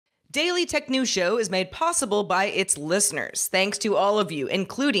Daily Tech News Show is made possible by its listeners. Thanks to all of you,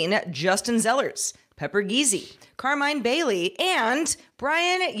 including Justin Zellers, Pepper Geezy, Carmine Bailey, and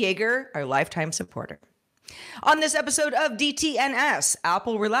Brian Yeager, our lifetime supporter. On this episode of DTNS,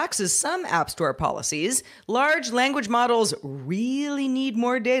 Apple relaxes some App Store policies. Large language models really need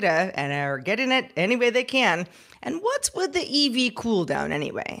more data and are getting it any way they can. And what's with the EV cooldown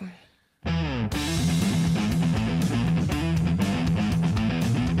anyway?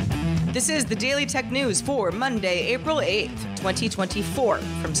 This is the Daily Tech News for Monday, April 8th, 2024.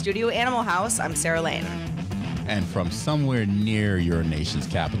 From Studio Animal House, I'm Sarah Lane. And from somewhere near your nation's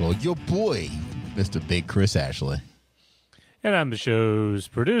capital, your boy, Mr. Big Chris Ashley. And I'm the show's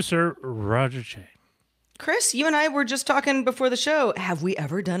producer, Roger Chang. Chris, you and I were just talking before the show. Have we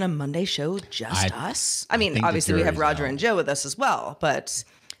ever done a Monday show just us? I mean, obviously we have Roger and Joe with us as well, but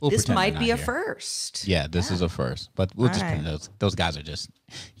this might be a first. Yeah, this is a first. But we'll just pretend those guys are just,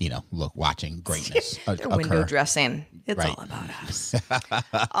 watching greatness They're window dressing. It's all about us.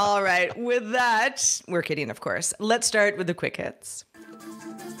 All right. With that, we're kidding, of course. Let's start with the quick hits.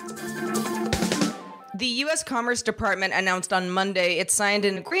 The U.S. Commerce Department announced on Monday it signed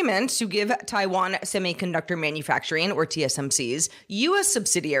an agreement to give Taiwan Semiconductor Manufacturing, or TSMC's, U.S.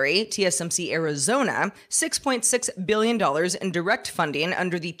 subsidiary, TSMC Arizona, $6.6 billion in direct funding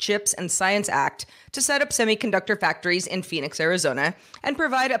under the CHIPS and Science Act to set up semiconductor factories in Phoenix, Arizona, and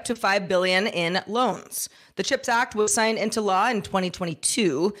provide up to $5 billion in loans. The CHIPS Act was signed into law in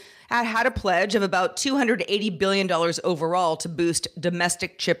 2022. It had a pledge of about $280 billion overall to boost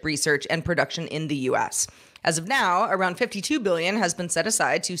domestic chip research and production in the U.S. As of now, around $52 billion has been set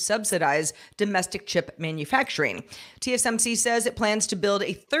aside to subsidize domestic chip manufacturing. TSMC says it plans to build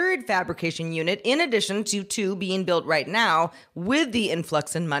a third fabrication unit in addition to two being built right now with the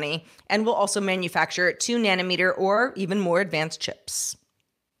influx in money, and will also manufacture 2-nanometer or even more advanced chips.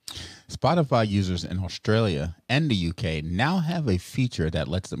 Spotify users in Australia and the UK now have a feature that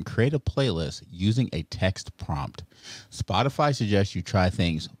lets them create a playlist using a text prompt. Spotify suggests you try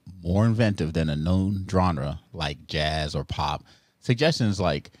things more inventive than a known genre like jazz or pop. Suggestions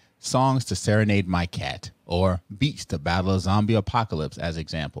like songs to serenade my cat or beats to battle a zombie apocalypse as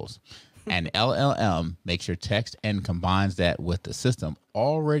examples. And LLM makes your text and combines that with the system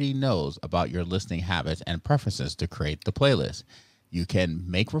already knows about your listening habits and preferences to create the playlist. You can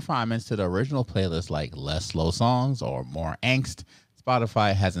make refinements to the original playlist like less slow songs or more angst.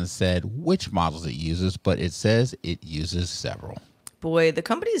 Spotify hasn't said which models it uses, but it says it uses several. Boy, the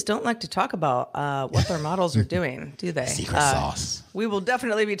companies don't like to talk about what their models are doing, do they? Secret sauce. We will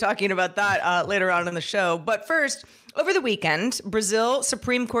definitely be talking about that later on in the show. But first, over the weekend, Brazil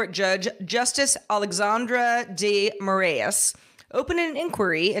Supreme Court Judge Justice Alexandra de Moraes opened an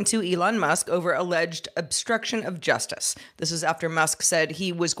inquiry into Elon Musk over alleged obstruction of justice. This is after Musk said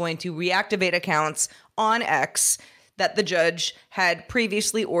he was going to reactivate accounts on X that the judge had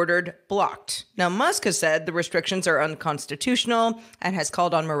previously ordered blocked. Now, Musk has said the restrictions are unconstitutional and has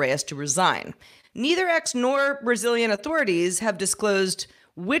called on Moraes to resign. Neither X nor Brazilian authorities have disclosed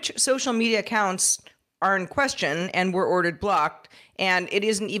which social media accounts are in question and were ordered blocked, and it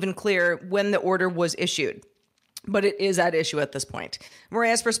isn't even clear when the order was issued. But it is at issue at this point.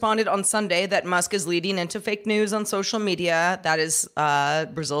 Moraes responded on Sunday that Musk is leading into fake news on social media. That is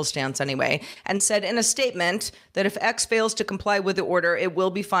Brazil's stance anyway. And said in a statement that if X fails to comply with the order, it will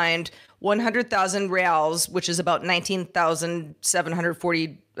be fined 100,000 reals, which is about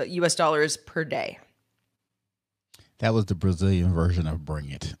 $19,740 US dollars per day. That was the Brazilian version of Bring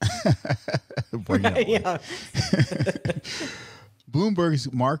It. Bring it on. Yeah.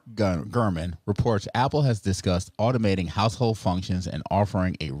 Bloomberg's Mark Gurman reports Apple has discussed automating household functions and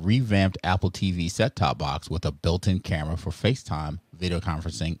offering a revamped Apple TV set-top box with a built-in camera for FaceTime, video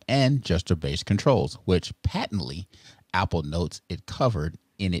conferencing, and gesture-based controls, which patently Apple notes it covered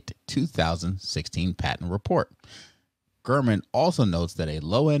in its 2016 patent report. Gurman also notes that a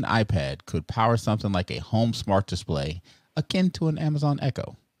low-end iPad could power something like a home smart display akin to an Amazon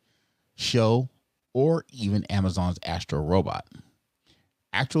Echo, Show, or even Amazon's Astro robot.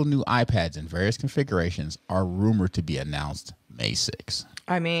 Actual new iPads in various configurations are rumored to be announced May 6.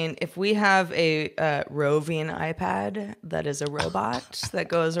 I mean, if we have a roving iPad that is a robot that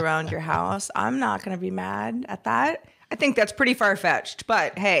goes around your house, I'm not going to be mad at that. I think that's pretty far-fetched,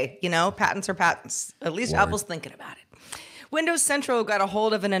 but hey, patents are patents. At least Apple's thinking about it. Windows Central got a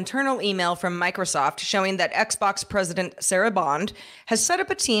hold of an internal email from Microsoft showing that Xbox President Sarah Bond has set up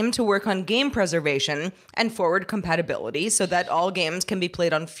a team to work on game preservation and forward compatibility so that all games can be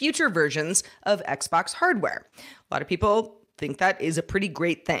played on future versions of Xbox hardware. A lot of people think that is a pretty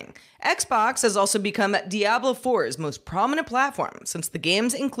great thing. Xbox has also become Diablo 4's most prominent platform since the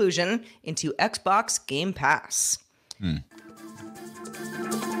game's inclusion into Xbox Game Pass.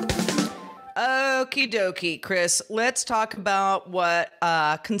 Okie dokie, Chris. Let's talk about what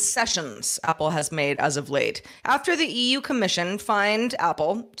concessions Apple has made as of late. After the EU Commission fined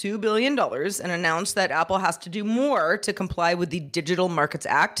Apple $2 billion and announced that Apple has to do more to comply with the Digital Markets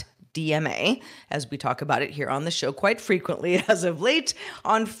Act, DMA, as we talk about it here on the show quite frequently as of late,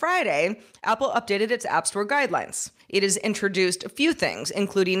 on Friday, Apple updated its App Store guidelines. It has introduced a few things,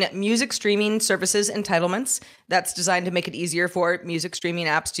 including music streaming services entitlements. That's designed to make it easier for music streaming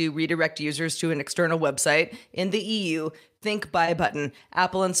apps to redirect users to an external website. In the EU, think buy button.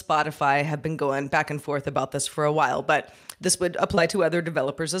 Apple and Spotify have been going back and forth about this for a while, but this would apply to other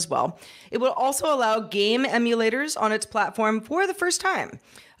developers as well. It will also allow game emulators on its platform for the first time.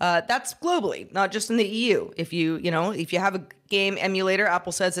 That's globally, not just in the EU. If you have a game emulator,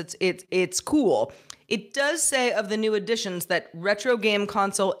 Apple says it's cool. It does say of the new additions that retro game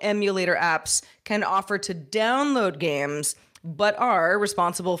console emulator apps can offer to download games, but are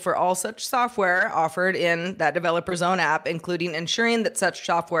responsible for all such software offered in that developer's own app, including ensuring that such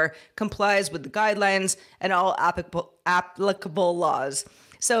software complies with the guidelines and all applicable laws.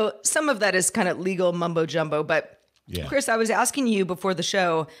 So some of that is kind of legal mumbo jumbo, but yeah. Chris, I was asking you before the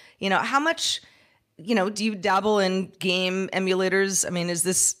show, how much, do you dabble in game emulators? I mean, is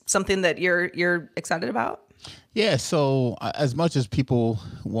this something that you're excited about? Yeah. So as much as people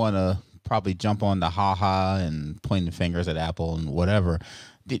want to probably jump on the ha-ha and pointing fingers at Apple and whatever,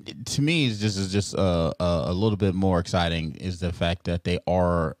 to me, it's just a little bit more exciting is the fact that they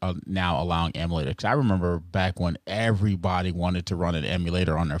are now allowing emulators. 'Cause I remember back when everybody wanted to run an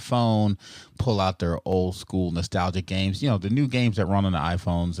emulator on their phone, pull out their old school nostalgic games. The new games that run on the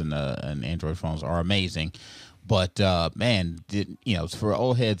iPhones and Android phones are amazing. But man, for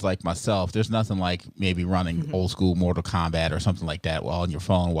old heads like myself, there's nothing like maybe running old school Mortal Kombat or something like that while on your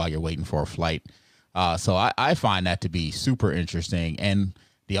phone while you're waiting for a flight. So I find that to be super interesting. And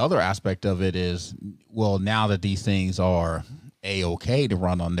the other aspect of it is, well, now that these things are A-okay to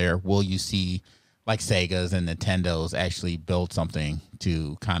run on there, will you see like Sega's and Nintendo's actually build something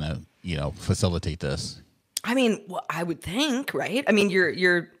to kind of, facilitate this? I mean, well, I would think, right? I mean,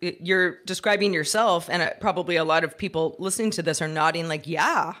 you're describing yourself, and probably a lot of people listening to this are nodding like,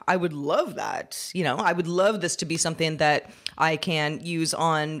 yeah, I would love that. I would love this to be something that I can use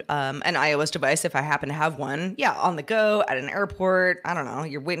on an iOS device if I happen to have one. Yeah, on the go, at an airport. I don't know.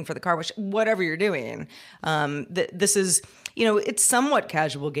 You're waiting for the car wash, whatever you're doing. This is, it's somewhat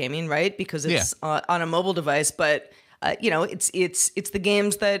casual gaming, right? Because it's on a mobile device, but it's the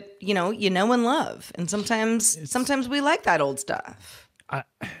games that and love, and sometimes we like that old stuff.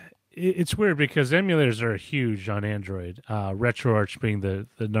 It's weird because emulators are huge on Android. RetroArch being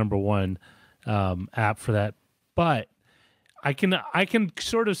the number one app for that, but I can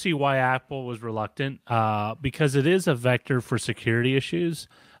sort of see why Apple was reluctant because it is a vector for security issues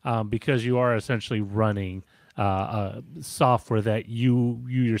because you are essentially running software that you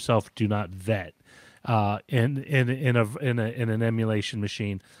yourself do not vet. In an emulation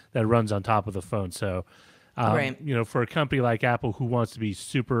machine that runs on top of the phone. So, right. For a company like Apple who wants to be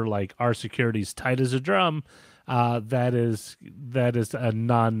super like our security's tight as a drum, that is a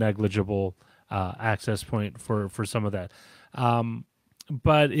non-negligible access point for some of that.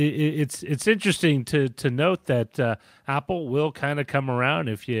 But it's interesting to note that Apple will kind of come around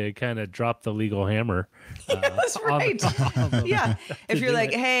if you kind of drop the legal hammer. That's right. Yeah. If you're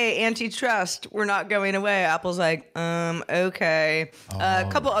like, hey, antitrust, we're not going away. Apple's like, okay. A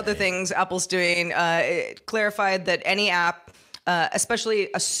couple other things Apple's doing. It clarified that any app, especially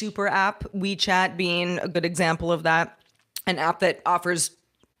a super app, WeChat being a good example of that, an app that offers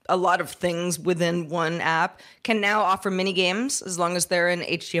a lot of things within one app, can now offer mini games as long as they're in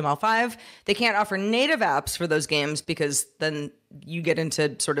HTML5. They can't offer native apps for those games because then you get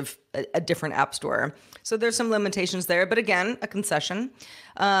into sort of a different app store. So there's some limitations there, but again, a concession.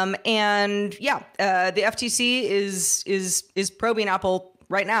 The FTC is probing Apple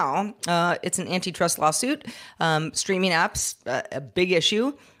right now. It's an antitrust lawsuit. Streaming apps, a big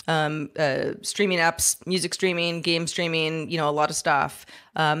issue. Streaming apps, music streaming, game streaming, a lot of stuff.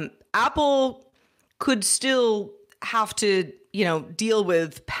 Apple could still have to, deal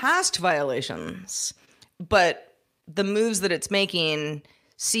with past violations, but the moves that it's making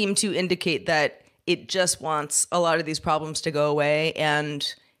seem to indicate that it just wants a lot of these problems to go away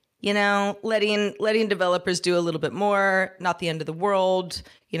and, letting developers do a little bit more, not the end of the world.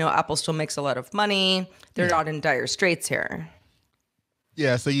 Apple still makes a lot of money. They're not in dire straits here.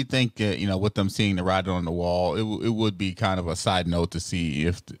 Yeah, so you think with them seeing the writing on the wall, it would be kind of a side note to see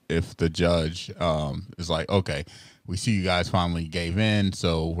if the judge is like, okay, we see you guys finally gave in,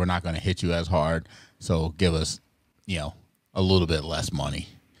 so we're not going to hit you as hard, so give us a little bit less money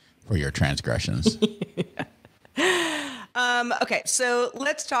for your transgressions. Okay, so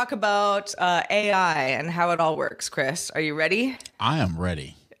let's talk about AI and how it all works. Chris, are you ready? I am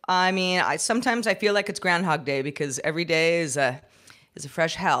ready. I mean, sometimes I feel like it's Groundhog Day because every day is a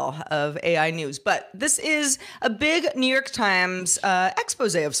fresh hell of AI news. But this is a big New York Times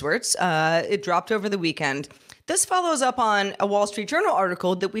expose of sorts. It dropped over the weekend. This follows up on a Wall Street Journal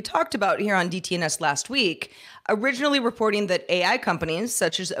article that we talked about here on DTNS last week, originally reporting that AI companies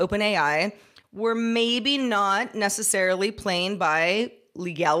such as OpenAI were maybe not necessarily playing by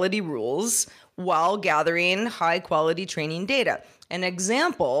legality rules while gathering high-quality training data. An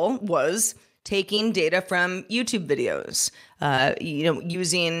example was taking data from YouTube videos,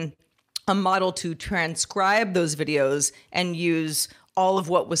 using a model to transcribe those videos and use all of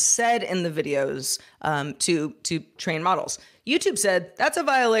what was said in the videos to train models. YouTube said that's a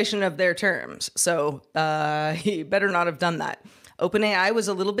violation of their terms, so he better not have done that. OpenAI was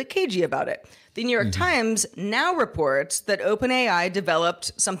a little bit cagey about it. The New York Times now reports that OpenAI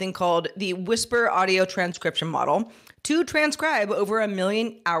developed something called the Whisper Audio Transcription Model to transcribe over 1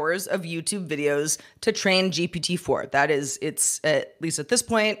 million hours of YouTube videos to train GPT-4. That is, it's at least at this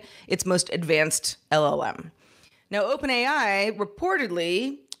point, its most advanced LLM. Now, OpenAI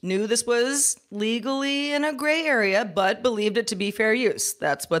reportedly knew this was legally in a gray area, but believed it to be fair use.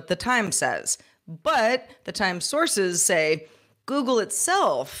 That's what the Times says. But the Times sources say Google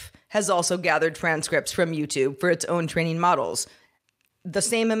itself has also gathered transcripts from YouTube for its own training models. The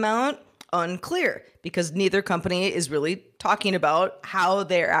same amount? Unclear, because neither company is really talking about how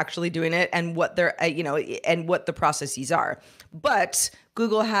they're actually doing it and what they're, and what the processes are. But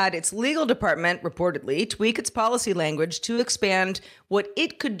Google had its legal department reportedly tweak its policy language to expand what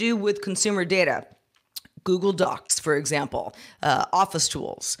it could do with consumer data. Google Docs, for example, Office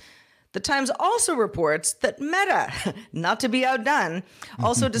tools. The Times also reports that Meta, not to be outdone,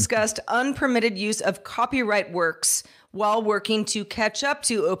 also discussed unpermitted use of copyright works while working to catch up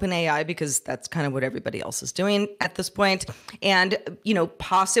to OpenAI, because that's kind of what everybody else is doing at this point, and,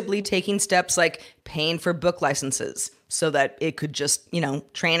 possibly taking steps like paying for book licenses so that it could just,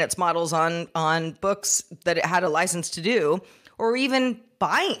 train its models on books that it had a license to do, or even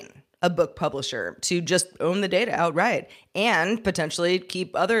buying a book publisher to just own the data outright and potentially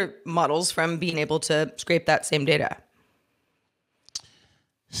keep other models from being able to scrape that same data.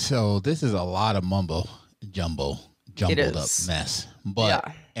 So this is a lot of jumbled up mess.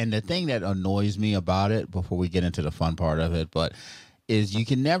 But and the thing that annoys me about it, before we get into the fun part of it, is you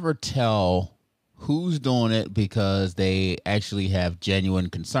can never tell who's doing it because they actually have genuine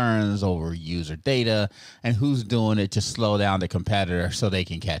concerns over user data, and who's doing it to slow down the competitor so they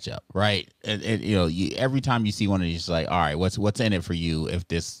can catch up, right? And every time you see one of these, like, all right, what's in it for you if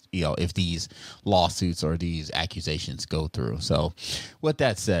this, if these lawsuits or these accusations go through? So, with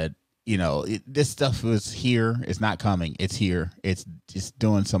that said, this stuff is here. It's not coming. It's here. It's just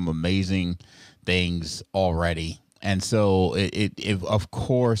doing some amazing things already. And so of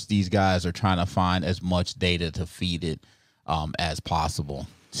course, these guys are trying to find as much data to feed it as possible.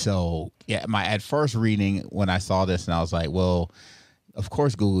 So, yeah, at first reading, when I saw this, and I was like, well, of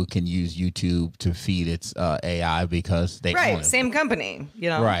course, Google can use YouTube to feed its AI because they own it. Same company,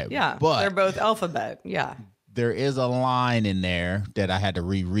 Right. Yeah, but they're both Alphabet. Yeah. There is a line in there that I had to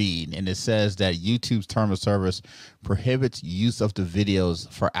reread, and it says that YouTube's term of service prohibits use of the videos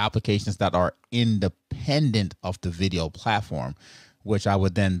for applications that are independent of the video platform, which I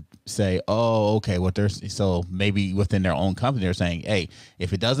would then say, oh, okay, so maybe within their own company, they're saying, hey,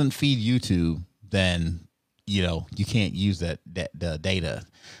 if it doesn't feed YouTube, then you can't use the data.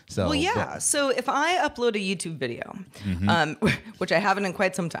 So, well, yeah. So if I upload a YouTube video, which I haven't in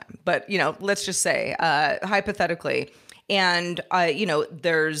quite some time, but let's just say hypothetically, and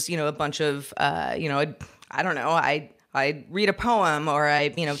there's a bunch of I don't know, I read a poem, or I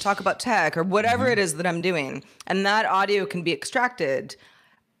talk about tech, or whatever it is that I'm doing, and that audio can be extracted.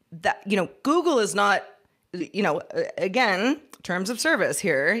 That Google is not, again, terms of service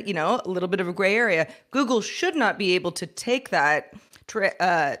here, a little bit of a gray area. Google should not be able to take that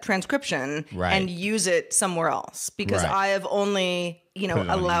transcription and use it somewhere else, because I have only,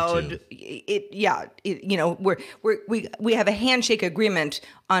 allowed it. Yeah. We have a handshake agreement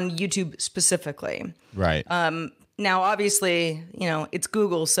on YouTube specifically. Right. Now, obviously, it's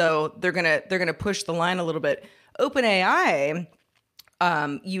Google, so they're going to push the line a little bit. OpenAI,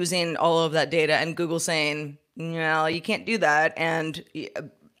 using all of that data, and Google saying, no, you can't do that. And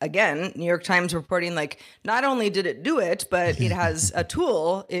again, New York Times reporting like not only did it do it, but it has a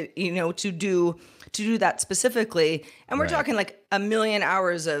tool, to do that specifically. And we're talking like 1 million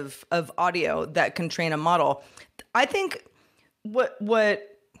hours of audio that can train a model. I think what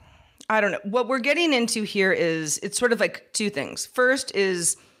I don't know, what we're getting into here is it's sort of like two things. First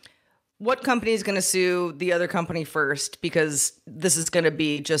is what company is going to sue the other company first, because this is going to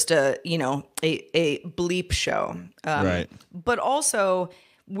be just a bleep show. Right. But also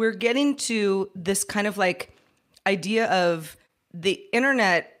we're getting to this kind of like idea of the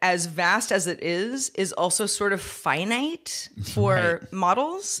internet, as vast as it is also sort of finite for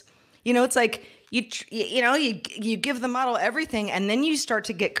models. It's like you give the model everything, and then you start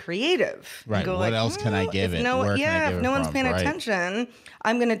to get creative. Right. Go what else can I give it? If no one's paying attention,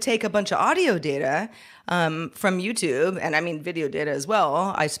 I'm going to take a bunch of audio data from YouTube, and I mean video data as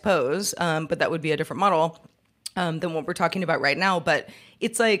well, I suppose. But that would be a different model than what we're talking about right now. But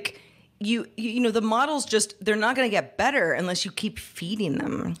it's like the models they're not going to get better unless you keep feeding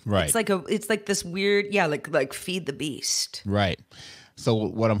them. Right. It's like this weird, like feed the beast. Right. So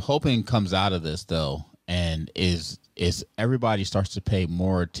what I'm hoping comes out of this, though, and is everybody starts to pay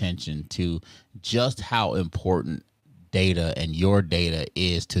more attention to just how important data and your data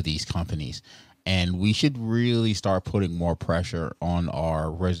is to these companies. And we should really start putting more pressure on our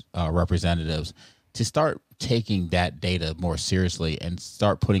representatives to start taking that data more seriously and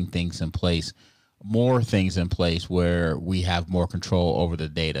start putting more things in place where we have more control over the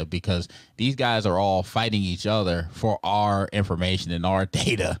data, because these guys are all fighting each other for our information and our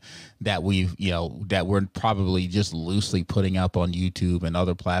data that that we're probably just loosely putting up on YouTube and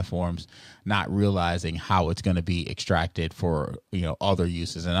other platforms, not realizing how it's going to be extracted for, other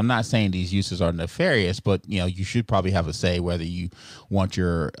uses. And I'm not saying these uses are nefarious, but, you should probably have a say whether you want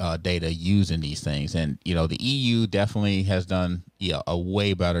your data used in these things. And, the EU definitely has done a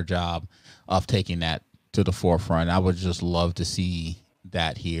way better job of taking that to the forefront. I would just love to see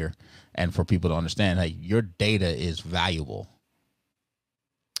that here, and for people to understand, hey, your data is valuable.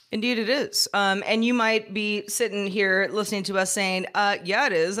 Indeed it is. And you might be sitting here listening to us saying, yeah,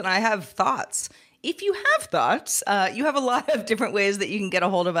 it is. And I have thoughts. If you have thoughts, you have a lot of different ways that you can get a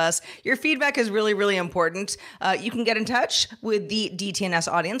hold of us. Your feedback is really, really important. You can get in touch with the DTNS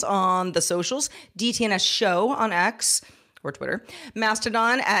audience on the socials, DTNS Show on X or Twitter,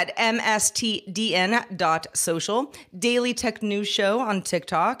 Mastodon at mstdn.social, Daily Tech News Show on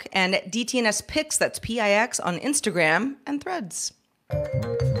TikTok, and DTNS Pix, that's PIX, on Instagram and Threads.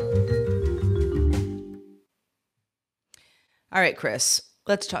 All right, Chris,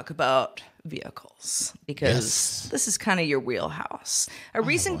 let's talk about vehicles, because this is kind of your wheelhouse. A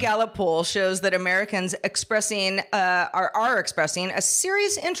recent Gallup poll shows that Americans are expressing a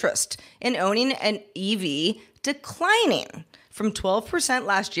serious interest in owning an EV, declining from 12%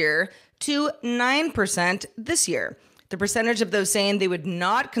 last year to 9% this year. The percentage of those saying they would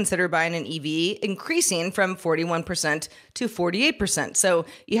not consider buying an EV increasing from 41% to 48%. So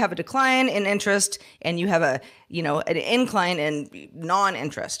you have a decline in interest and you have an incline in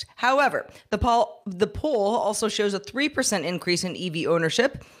non-interest. However, the poll also shows a 3% increase in EV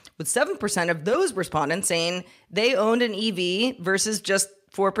ownership, with 7% of those respondents saying they owned an EV versus just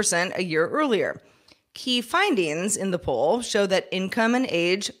 4% a year earlier. Key findings in the poll show that income and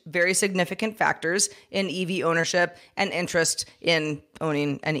age, very significant factors in EV ownership and interest in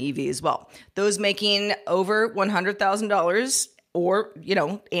owning an EV as well. Those making over $100,000 or,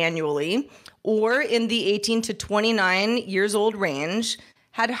 annually, or in the 18 to 29 years old range,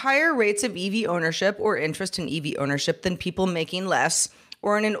 had higher rates of EV ownership or interest in EV ownership than people making less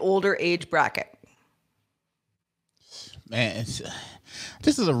or in an older age bracket. Man,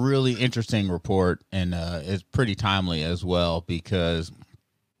 this is a really interesting report, and it's pretty timely as well, because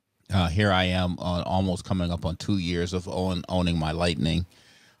here I am almost coming up on 2 years of owning my Lightning.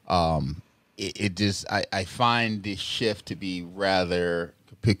 I find this shift to be rather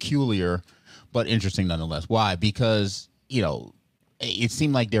peculiar, but interesting nonetheless. Why? Because, it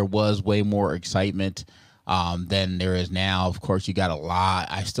seemed like there was way more excitement than there is now. Of course, you got a lot.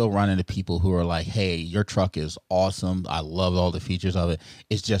 I still run into people who are like, hey, your truck is awesome. I love all the features of it.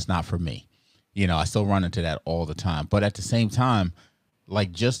 It's just not for me. I still run into that all the time. But at the same time,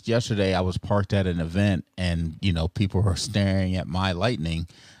 like just yesterday, I was parked at an event and, people were staring at my Lightning.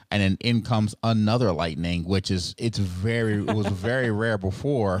 and then in comes another lightning, which is it was very rare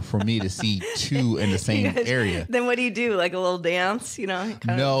before for me to see two in the same area. Then what do you do? Like a little dance, you know?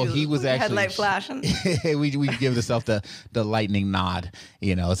 No, he was actually headlight flashing. we give ourselves the lightning nod.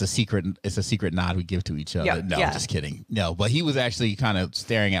 You know, it's a secret nod we give to each other. Yeah, no, yeah. just kidding. No, but he was actually kind of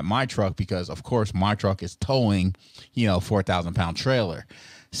staring at my truck because, of course, my truck is towing, 4,000-pound trailer.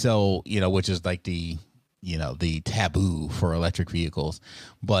 So, which is like the taboo for electric vehicles.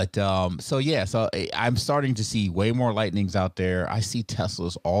 But so I'm starting to see way more lightnings out there. I see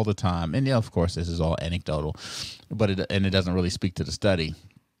Teslas all the time. And of course, this is all anecdotal, but it doesn't really speak to the study.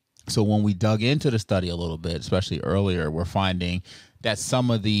 So when we dug into the study a little bit, especially earlier, we're finding that some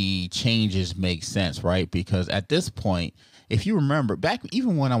of the changes make sense, right? Because at this point, if you remember back,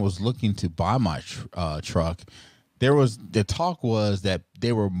 even when I was looking to buy my truck, the talk was that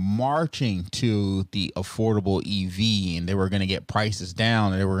they were marching to the affordable EV and they were going to get prices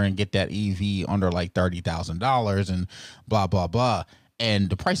down and they were going to get that EV under like $30,000 and blah, blah, blah.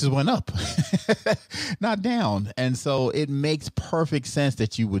 And the prices went up, not down. And so it makes perfect sense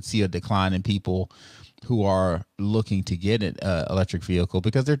that you would see a decline in people who are looking to get an electric vehicle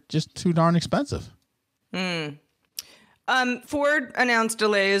because they're just too darn expensive. Ford announced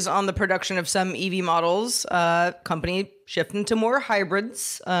delays on the production of some EV models. Company shifting to more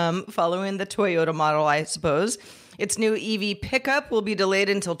hybrids, following the Toyota model, I suppose. Its new EV pickup will be delayed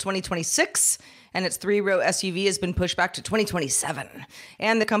until 2026, and its 3-row SUV has been pushed back to 2027.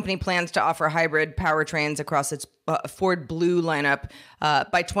 And the company plans to offer hybrid powertrains across its Ford Blue lineup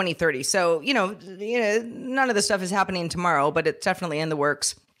by 2030. So, none of this stuff is happening tomorrow, but it's definitely in the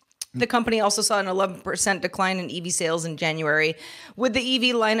works. The company also saw an 11% decline in EV sales in January, with the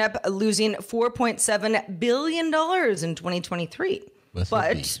EV lineup losing $4.7 billion in 2023.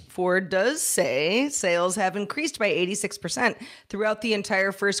 But Ford does say sales have increased by 86% throughout the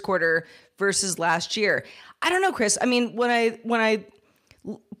entire first quarter versus last year. I don't know, Chris. I mean, when I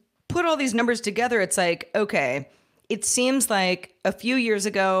put all these numbers together, it's like, okay, it seems like a few years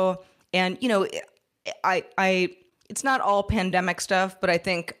ago, and, it's not all pandemic stuff, but I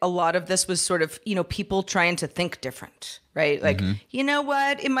think a lot of this was sort of, people trying to think different, right? Like, you know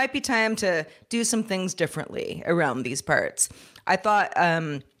what? It might be time to do some things differently around these parts. I thought,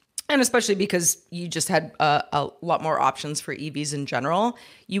 and especially because you just had a lot more options for EVs in general,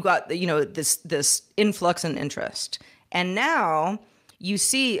 you got, this influx in interest. And now you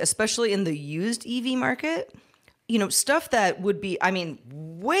see, especially in the used EV market, stuff that would be,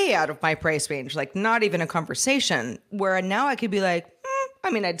 way out of my price range, like not even a conversation, where now I could be like,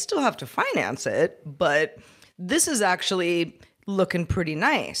 I'd still have to finance it, but this is actually looking pretty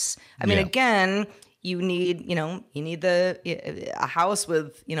nice. Again, you need a house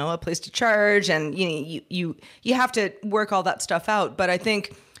with, a place to charge, and you have to work all that stuff out. But I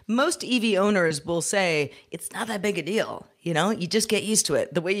think most EV owners will say it's not that big a deal. You just get used to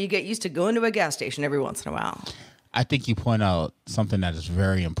it, the way you get used to going to a gas station every once in a while. I think you point out something that is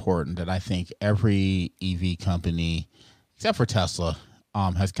very important that I think every EV company, except for Tesla,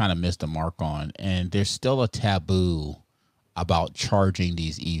 has kind of missed the mark on. And there's still a taboo about charging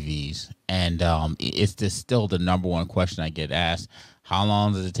these EVs. And it's still the number one question I get asked. How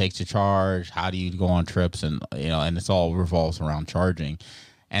long does it take to charge? How do you go on trips? And, and it's all revolves around charging.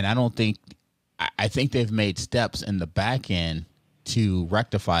 And I think they've made steps in the back end to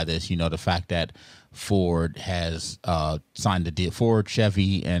rectify this. The fact that Ford has signed a deal. Ford,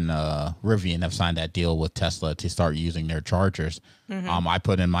 Chevy, and Rivian have signed that deal with Tesla to start using their chargers. I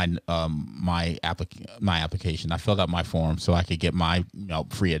put in my application. I filled out my form so I could get my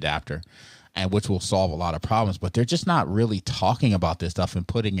free adapter, and which will solve a lot of problems. But they're just not really talking about this stuff and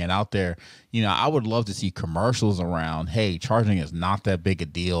putting it out there. I would love to see commercials around, hey, charging is not that big a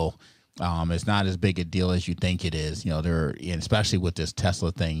deal. It's not as big a deal as you think it is. Especially with this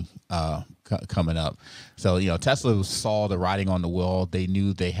Tesla thing coming up. So, Tesla saw the writing on the wall. They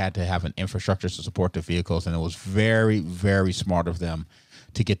knew they had to have an infrastructure to support the vehicles, and it was very, very smart of them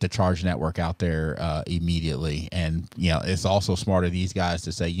to get the charge network out there immediately. And, it's also smart of these guys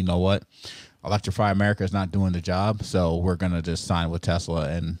to say, you know what? Electrify America is not doing the job, so we're going to just sign with Tesla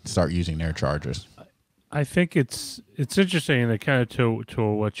and start using their chargers. I think it's interesting that kind of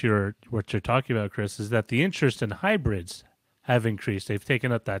to what you're talking about, Chris, is that the interest in hybrids have increased. They've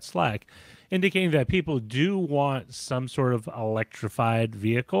taken up that slack, indicating that people do want some sort of electrified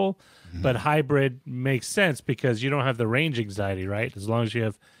vehicle, but hybrid makes sense because you don't have the range anxiety, right? As long as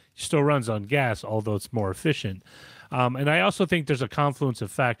it still runs on gas, although it's more efficient. And I also think there's a confluence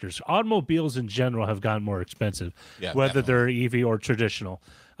of factors. Automobiles in general have gotten more expensive, whether they're EV or traditional.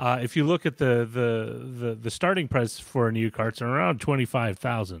 If you look at the starting price for a new car, it's around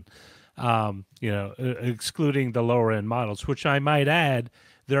 25,000. Excluding the lower end models, which I might add,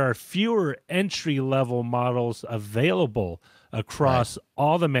 there are fewer entry level models available across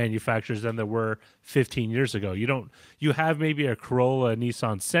all the manufacturers than there were 15 years ago. You have maybe a Corolla, a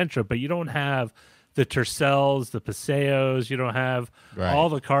Nissan Sentra, but you don't have the Tercels, the Paseos. You don't have all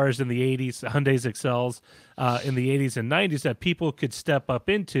the cars in the 80s, Hyundais Excels in the 80s and 90s that people could step up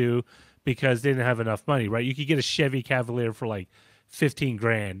into because they didn't have enough money, right? You could get a Chevy Cavalier for like 15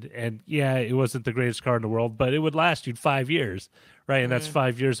 grand, and yeah, it wasn't the greatest car in the world, but it would last you 5 years, right? And that's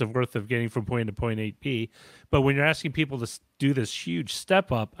 5 years of worth of getting from point to point 8P. But when you're asking people to do this huge step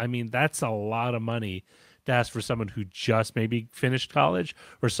up, I mean, that's a lot of money to ask for someone who just maybe finished college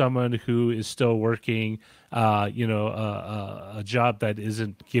or someone who is still working, a job that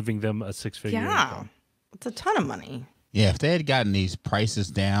isn't giving them a six-figure income. It's a ton of money. Yeah, if they had gotten these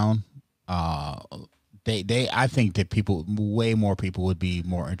prices down, I think that way more people would be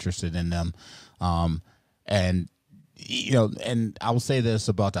more interested in them. And I will say this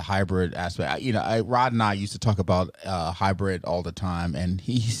about the hybrid aspect. Rod and I used to talk about hybrid all the time, and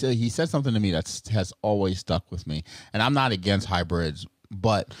he said something to me that has always stuck with me. And I'm not against hybrids,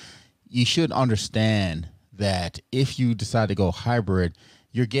 but you should understand that if you decide to go hybrid,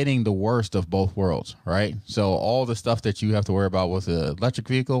 you're getting the worst of both worlds, right? So all the stuff that you have to worry about with an electric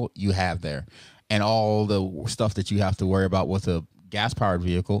vehicle, you have there. And all the stuff that you have to worry about with a gas-powered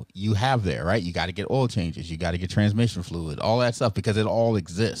vehicle, you have there, right? You got to get oil changes. You got to get transmission fluid, all that stuff, because it all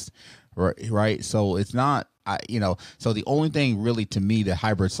exists, right? So it's not, so the only thing really to me that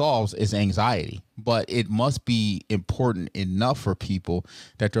hybrid solves is anxiety. But it must be important enough for people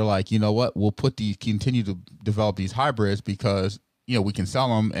that they're like, you know what, we'll continue to develop these hybrids because, we can sell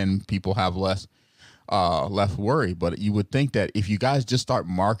them and people have less worry. But you would think that if you guys just start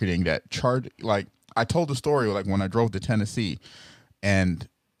marketing that charge, like I told the story, like when I drove to Tennessee and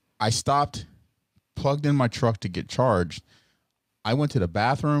I stopped, plugged in my truck to get charged. I went to the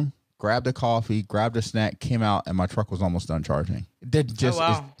bathroom, grabbed a coffee, grabbed a snack, came out, and my truck was almost done charging.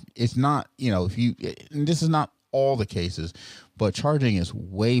 It's not, this is not all the cases, but charging is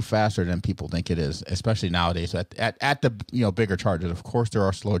way faster than people think it is, especially nowadays at the bigger chargers. Of course, there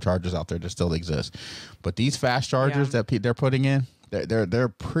are slow chargers out there that still exist, but these fast chargers that they're putting in, they're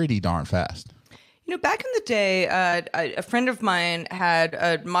pretty darn fast. Back in the day, a friend of mine had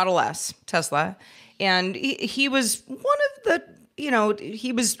a Model S Tesla, and he was one of the, he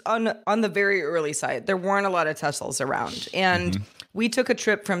was on the very early side. There weren't a lot of Teslas around, and we took a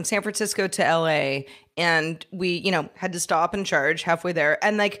trip from San Francisco to LA, and we, had to stop and charge halfway there.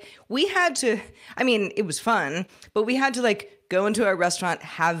 And we had to, it was fun, but we had to go into a restaurant,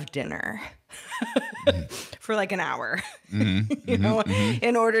 have dinner for an hour,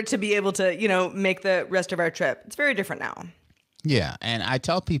 in order to be able to, make the rest of our trip. It's very different now. Yeah. And I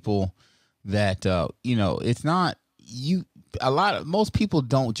tell people that, it's not most people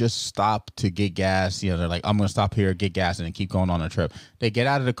don't just stop to get gas. They're like, I'm going to stop here, get gas, and then keep going on a trip. They get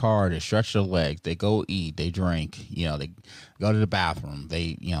out of the car, they stretch their legs, they go eat, they drink, they go to the bathroom,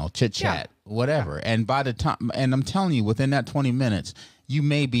 they, chit chat, whatever. Yeah. And by the time, and I'm telling you, within that 20 minutes, you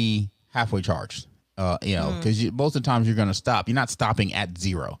may be halfway charged. Because most of the times you're going to stop. You're not stopping at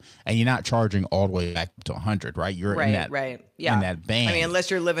 0, and you're not charging all the way back to 100, right? You're in that in that band. Unless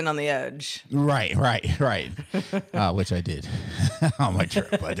you're living on the edge. Right. Which I did on my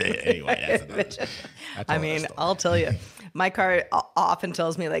trip. But anyway, that's I'll tell you, my car often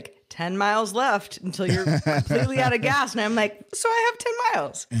tells me 10 miles left until you're completely out of gas, and I'm like, so I have 10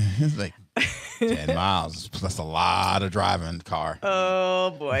 miles. It's like 10 miles. That's a lot of driving in the car.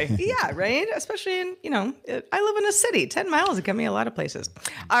 Oh, boy. Yeah, right? Especially in, I live in a city. 10 miles would get me a lot of places.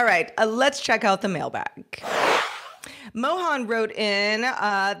 All right, let's check out the mailbag. Mohan wrote in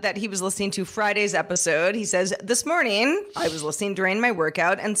that he was listening to Friday's episode. He says, this morning, I was listening during my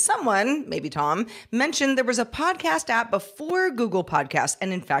workout, and someone, maybe Tom, mentioned there was a podcast app before Google Podcasts,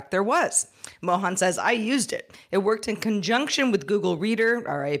 and in fact, there was. Mohan says, I used it. It worked in conjunction with Google Reader,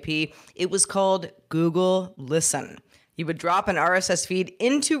 RIP. It was called Google Listen. You would drop an RSS feed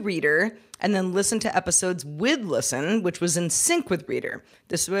into Reader and then listen to episodes with Listen, which was in sync with Reader.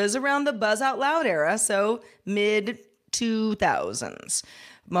 This was around the Buzz Out Loud era, so mid-2000s.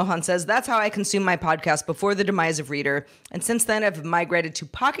 Mohan says, that's how I consume my podcast before the demise of Reader. And since then, I've migrated to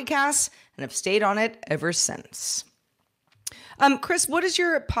Pocket Casts and have stayed on it ever since. Chris, what is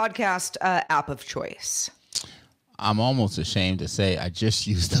your podcast app of choice? I'm almost ashamed to say I just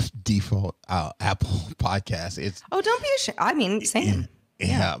use the default Apple podcast. Don't be ashamed. Same.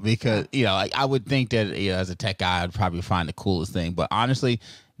 Yeah, because I would think that as a tech guy, I'd probably find the coolest thing. But honestly,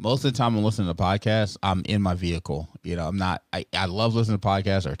 Most of the time I'm listening to podcasts, I'm in my vehicle. You know, I love listening to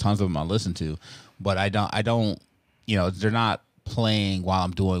podcasts. There are tons of them I listen to, but I don't, you know, they're not playing while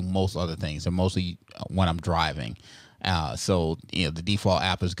I'm doing most other things. They're mostly when I'm driving. So, you know, the default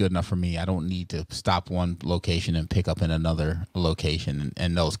app is good enough for me. I don't need to stop one location and pick up in another location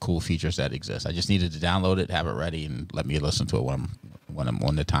and those cool features that exist. I just needed to download it, have it ready, and let me listen to it when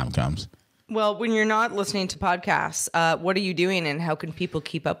the time comes. Well, when you're not listening to podcasts, what are you doing and how can people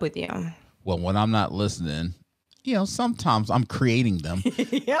keep up with you? Well, when I'm not listening, you know, sometimes I'm creating them.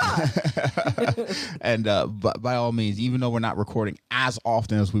 Yeah. And but by all means, even though we're not recording as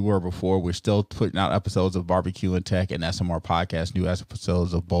often as we were before, we're still putting out episodes of Barbecue and Tech and SMR Podcast. New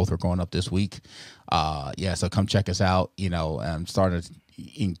episodes of both are going up this week. So come check us out. You know, I'm starting to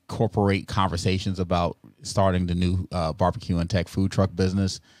incorporate conversations about starting the new Barbecue and Tech food truck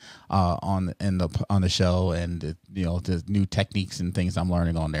business on the show, and you know, the new techniques and things I'm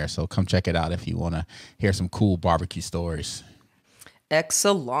learning on there. So come check it out if you want to hear some cool barbecue stories.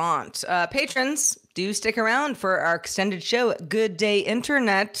 Excellent. Patrons, do stick around for our extended show, Good Day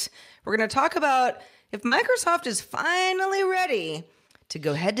Internet. We're going to talk about if Microsoft is finally ready to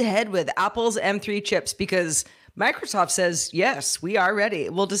go head-to-head with Apple's M3 chips, because Microsoft says, yes, we are ready.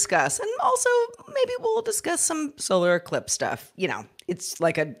 We'll discuss. And also, maybe we'll discuss some solar eclipse stuff. You know, it's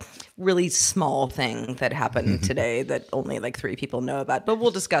like a really small thing that happened today that only like 3 people know about, but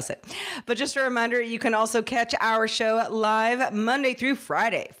we'll discuss it. But just a reminder, you can also catch our show live Monday through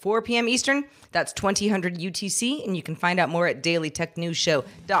Friday, 4 p.m. Eastern. That's 2000 UTC. And you can find out more at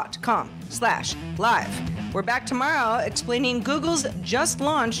dailytechnewsshow.com/live. We're back tomorrow explaining Google's just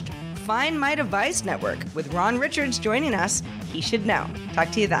launched Find My Device Network with Ron Richards joining us. He should know.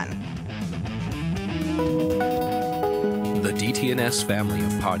 Talk to you then. The DTNS family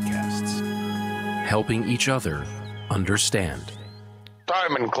of podcasts, helping each other understand.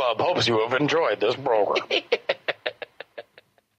 Diamond Club hopes you have enjoyed this program.